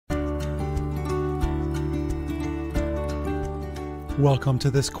Welcome to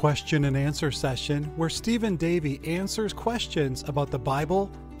this question and answer session where Stephen Davey answers questions about the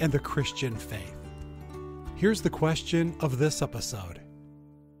Bible and the Christian faith. Here's the question of this episode.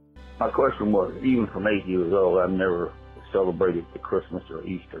 My question was, even from 8 years old, I've never celebrated the Christmas or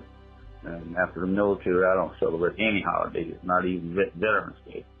Easter. And after the military, I don't celebrate any holidays, not even Veterans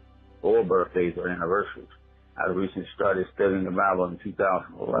Day, or birthdays or anniversaries. I recently started studying the Bible in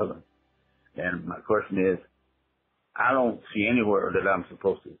 2011. And my question is, I don't see anywhere that I'm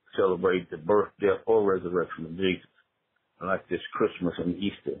supposed to celebrate the birth, death, or resurrection of Jesus, like this Christmas and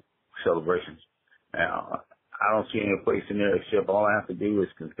Easter celebrations. Now, I don't see any place in there except all I have to do is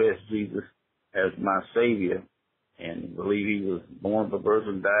confess Jesus as my Savior and believe He was born of a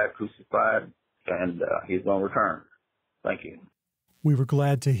virgin, died, crucified, and He's going to return. Thank you. We were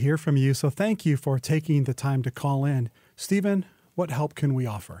glad to hear from you, so thank you for taking the time to call in. Stephen, what help can we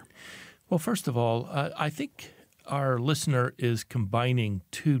offer? Well, first of all, I think our listener is combining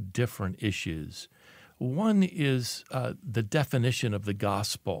two different issues. One is the definition of the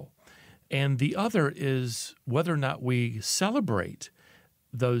gospel, and the other is whether or not we celebrate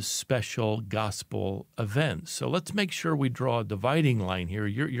those special gospel events. So let's make sure we draw a dividing line here.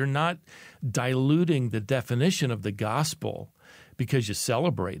 You're not diluting the definition of the gospel because you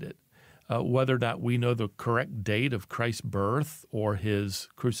celebrate it. Whether or not we know the correct date of Christ's birth or His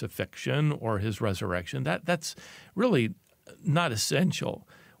crucifixion or His resurrection, that's really not essential.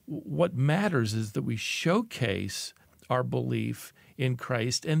 What matters is that we showcase our belief in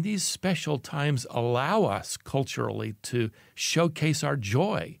Christ, and these special times allow us culturally to showcase our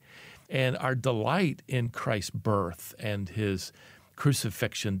joy and our delight in Christ's birth and His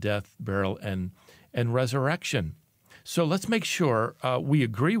crucifixion, death, burial, and resurrection. So let's make sure we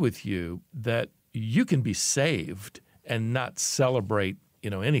agree with you that you can be saved and not celebrate,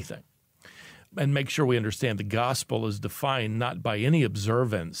 anything. And make sure we understand the gospel is defined not by any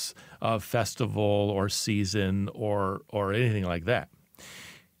observance of festival or season or anything like that.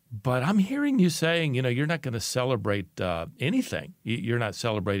 But I'm hearing you saying, you're not going to celebrate anything. You're not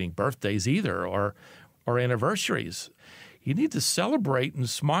celebrating birthdays either or anniversaries. You need to celebrate and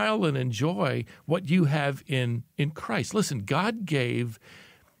smile and enjoy what you have in Christ. Listen, God gave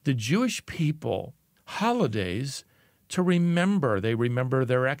the Jewish people holidays to remember. They remember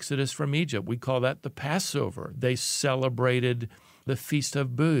their exodus from Egypt. We call that the Passover. They celebrated the Feast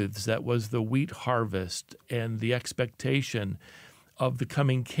of Booths. That was the wheat harvest and the expectation of the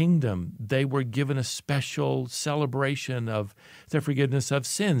coming kingdom. They were given a special celebration of the forgiveness of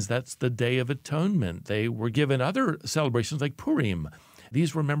sins. That's the Day of Atonement. They were given other celebrations like Purim.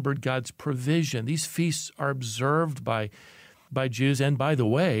 These remembered God's provision. These feasts are observed by Jews. And by the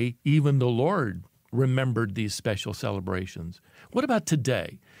way, even the Lord remembered these special celebrations. What about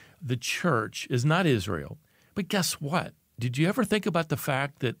today? The church is not Israel. But guess what? Did you ever think about the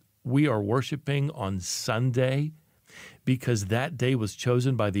fact that we are worshiping on Sunday? Because that day was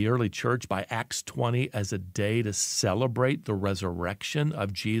chosen by the early church, by Acts 20, as a day to celebrate the resurrection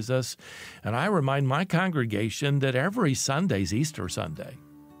of Jesus. And I remind my congregation that every Sunday's Easter Sunday.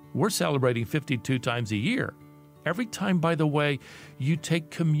 We're celebrating 52 times a year. Every time, by the way, you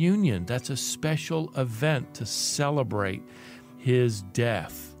take communion, that's a special event to celebrate His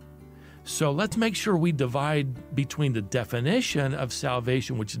death. So let's make sure we divide between the definition of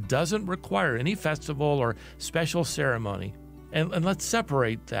salvation, which doesn't require any festival or special ceremony, and let's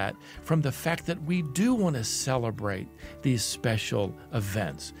separate that from the fact that we do want to celebrate these special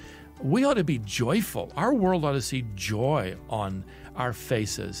events. We ought to be joyful. Our world ought to see joy on our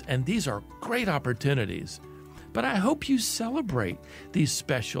faces, and these are great opportunities. But I hope you celebrate these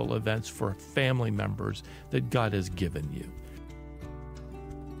special events for family members that God has given you.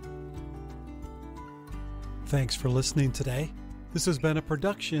 Thanks for listening today. This has been a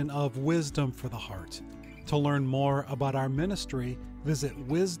production of Wisdom for the Heart. To learn more about our ministry, visit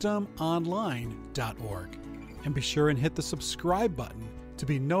wisdomonline.org. And be sure and hit the subscribe button to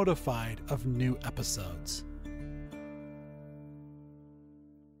be notified of new episodes.